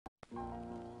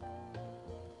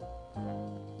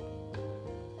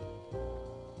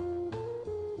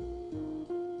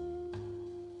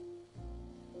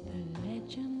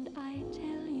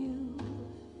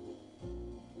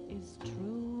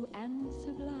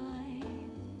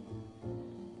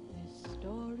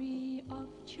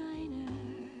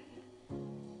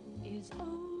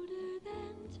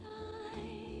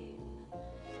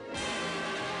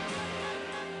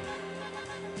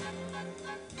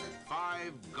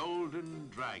Golden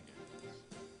Dragons.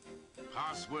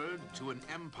 Password to an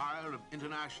empire of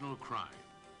international crime,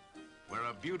 where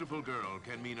a beautiful girl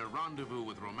can mean a rendezvous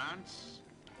with romance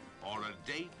or a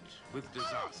date with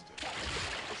disaster.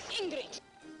 Ingrid!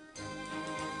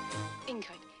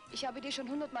 Ingrid, ich habe dir schon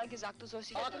 100-mal gesagt, du sollst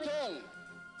dich... Achtung!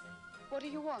 What do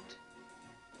you want?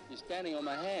 You're standing on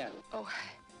my hand. Oh.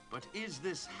 But is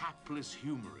this hapless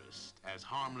humorist as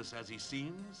harmless as he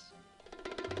seems?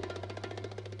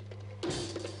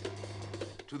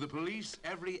 To the police,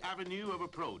 every avenue of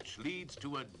approach leads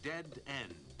to a dead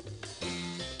end.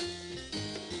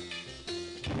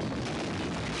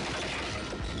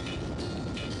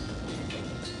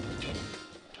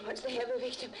 Once they have the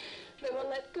victim, they won't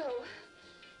let go.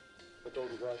 The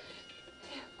Golden Dragons?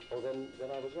 Yeah. Oh, then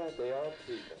I was right. They are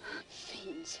people.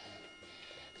 Fiends.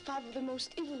 Five of the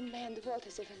most evil men the world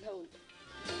has ever known.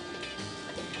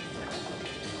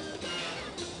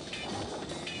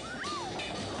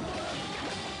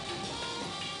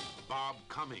 Bob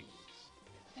Cummings.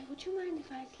 Now, would you mind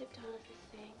if I slipped on of this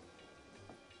thing?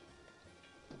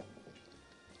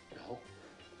 No.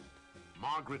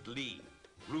 Margaret Lee.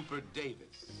 Rupert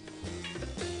Davies.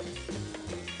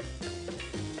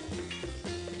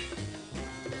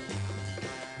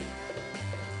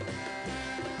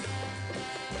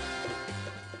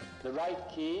 The right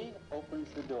key opens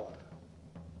the door.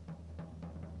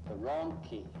 The wrong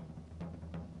key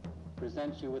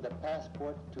presents you with a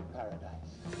passport to paradise.